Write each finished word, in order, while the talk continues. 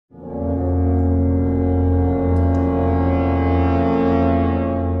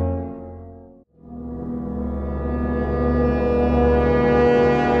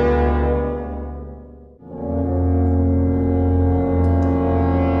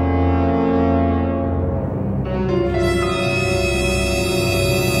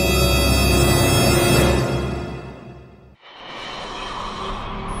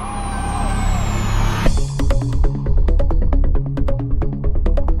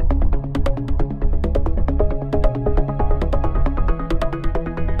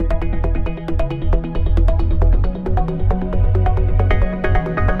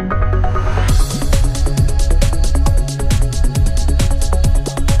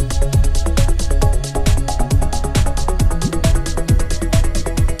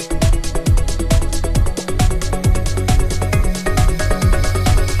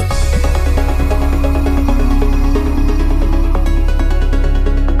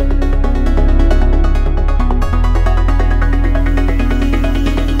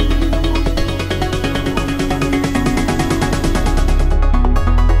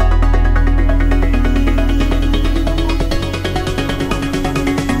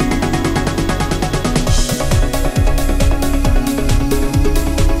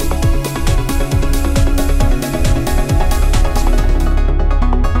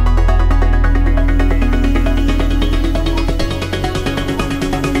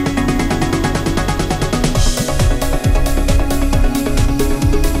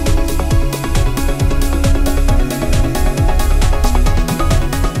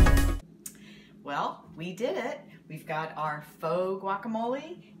our faux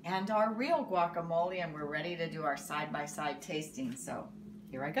guacamole and our real guacamole, and we're ready to do our side-by-side tasting. So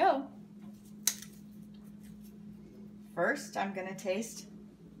here I go. First, I'm going to taste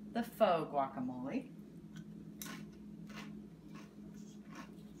the faux guacamole.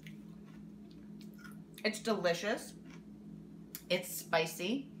 It's delicious. It's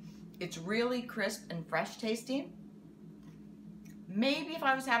spicy. It's really crisp and fresh tasting. Maybe if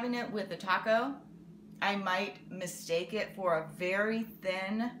I was having it with a taco, I might mistake it for a very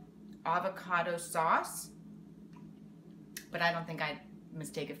thin avocado sauce, but I don't think I'd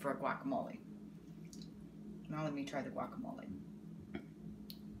mistake it for a guacamole. Now let me try the guacamole.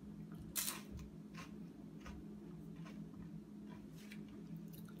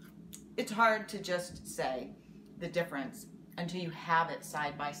 It's hard to just say the difference until you have it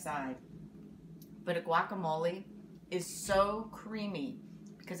side by side. But a guacamole is so creamy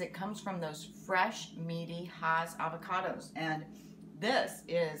because it comes from those fresh, meaty Hass avocados. And this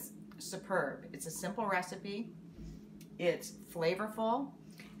is superb. It's a simple recipe. It's flavorful.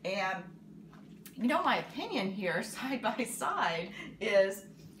 And you know, my opinion here, side by side, is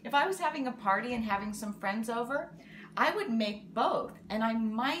if I was having a party and having some friends over, I would make both, and I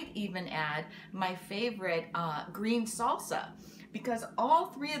might even add my favorite green salsa, because all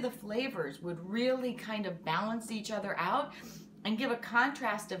three of the flavors would really kind of balance each other out and give a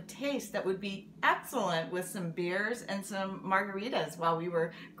contrast of taste that would be excellent with some beers and some margaritas while we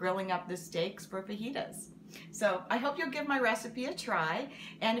were grilling up the steaks for fajitas. So I hope you'll give my recipe a try,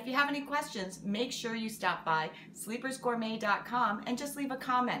 and if you have any questions, make sure you stop by sleepersgourmet.com and just leave a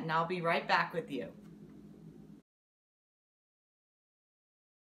comment, and I'll be right back with you.